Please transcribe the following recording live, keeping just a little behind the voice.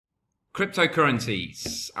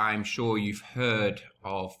Cryptocurrencies. I'm sure you've heard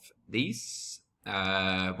of these,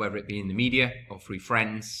 whether it be in the media or through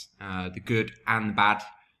friends, the good and the bad.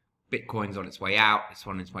 Bitcoin's on its way out, it's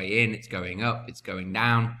on its way in, it's going up, it's going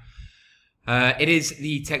down. It is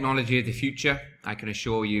the technology of the future. I can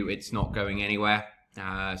assure you it's not going anywhere.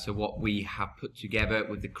 So what we have put together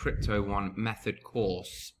with the Crypto One Method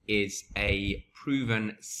course is a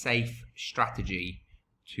proven safe strategy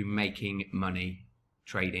to making money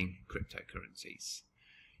trading cryptocurrencies.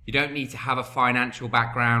 You don't need to have a financial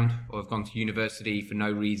background or have gone to university for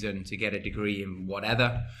no reason to get a degree in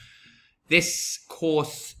whatever. This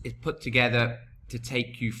course is put together to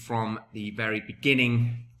take you from the very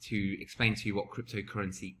beginning to explain to you what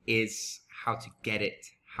cryptocurrency is, how to get it,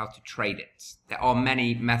 how to trade it. There are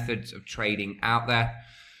many methods of trading out there.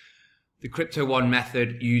 The Crypto One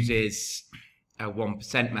method uses a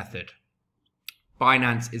 1% method.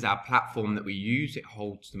 Binance is our platform that we use. It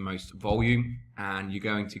holds the most volume, and you're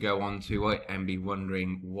going to go onto it and be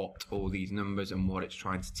wondering what all these numbers and what it's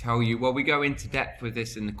trying to tell you. Well, we go into depth with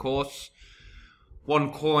this in the course.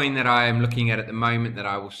 One coin that I am looking at the moment that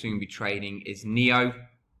I will soon be trading is NEO.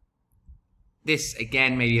 This,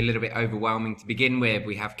 again, may be a little bit overwhelming to begin with.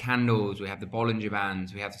 We have candles, we have the Bollinger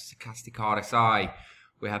Bands, we have the stochastic RSI,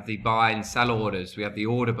 we have the buy and sell orders, we have the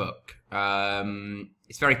order book.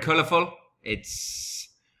 It's very colourful. It's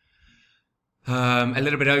a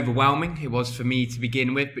little bit overwhelming. It was for me to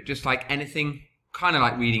begin with, but just like anything, kind of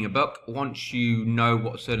like reading a book, once you know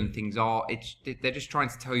what certain things are, they're just trying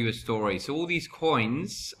to tell you a story. So all these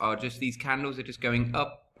coins are just, these candles are just going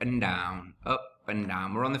up and down, up and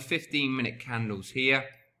down. We're on the 15-minute candles here.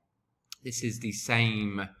 This is the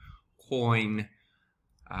same coin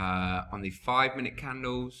on the 5-minute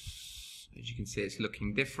candles. As you can see, it's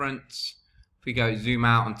looking different. If we go zoom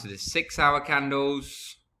out onto the 6-hour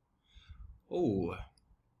candles, oh,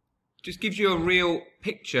 just gives you a real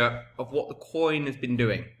picture of what the coin has been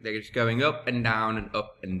doing. They're just going up and down and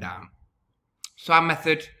up and down. So our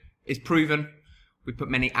method is proven. We put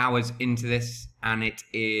many hours into this, and it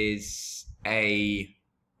is a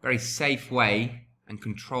very safe way and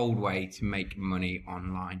controlled way to make money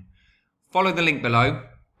online. Follow the link below.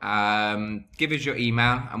 Give us your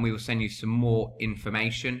email and we will send you some more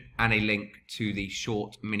information and a link to the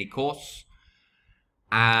short mini course.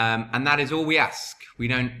 And that is all we ask. We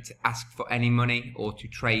don't ask for any money or to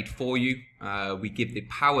trade for you. We give the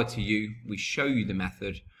power to you. We show you the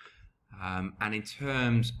method. And in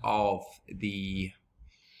terms of the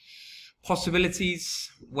possibilities,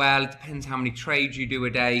 well, it depends how many trades you do a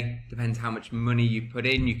day, depends how much money you put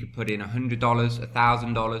in. You could put in $100, $1,000,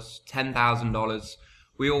 $10,000.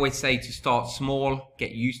 We always say to start small,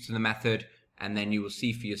 get used to the method, and then you will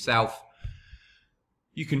see for yourself.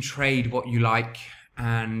 You can trade what you like,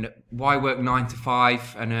 and why work 9 to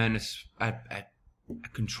 5 and earn a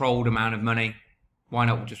controlled amount of money? Why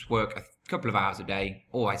not just work a couple of hours a day?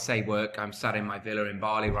 Or I say work, I'm sat in my villa in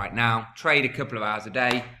Bali right now, trade a couple of hours a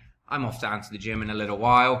day. I'm off down to the gym in a little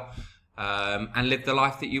while, and live the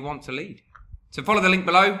life that you want to lead. So follow the link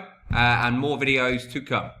below, and more videos to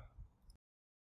come.